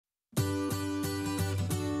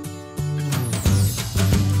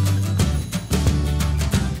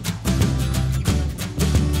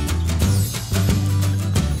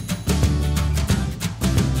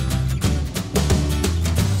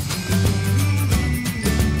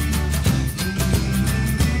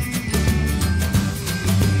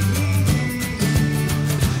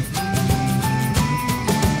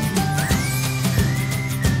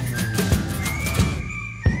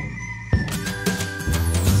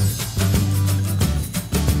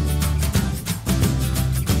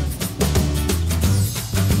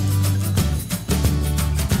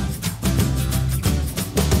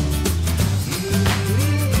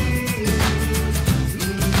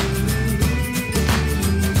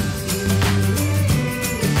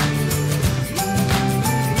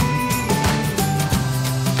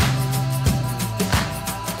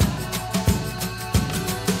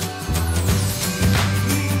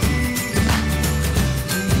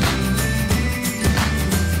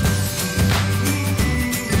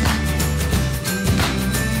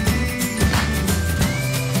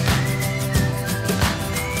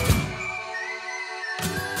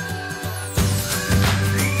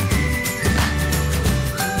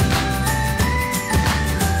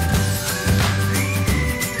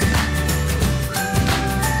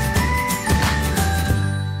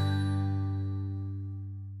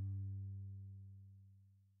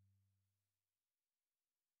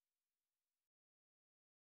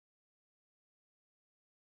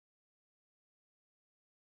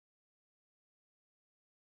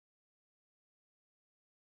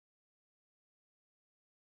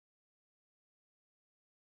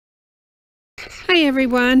Hi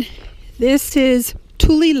everyone, this is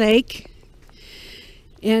Tule Lake,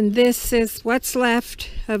 and this is what's left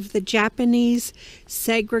of the Japanese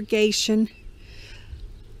segregation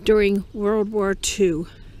during World War II.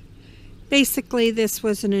 Basically, this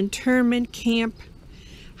was an internment camp.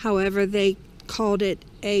 However, they called it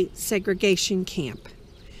a segregation camp.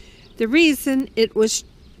 The reason it was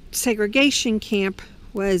segregation camp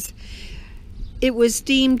was it was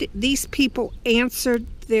deemed these people answered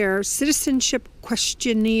their citizenship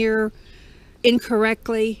questionnaire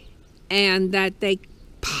incorrectly, and that they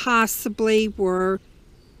possibly were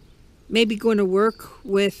maybe going to work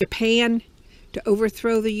with Japan to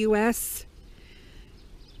overthrow the U.S.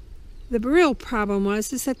 The real problem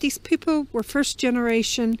is that these people were first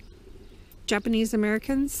generation Japanese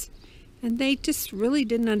Americans, and they just really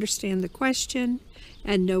didn't understand the question,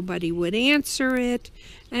 and nobody would answer it,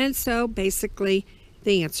 and so basically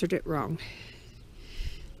they answered it wrong.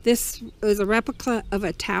 This was a replica of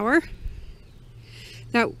a tower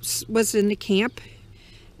that was in the camp,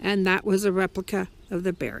 and that was a replica of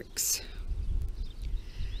the barracks.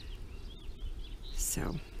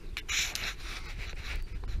 So,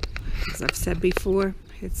 as I've said before,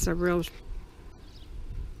 it's a real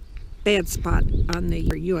bad spot on the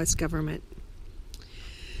U.S. government.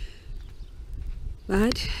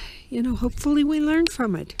 But, hopefully we learn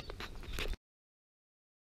from it.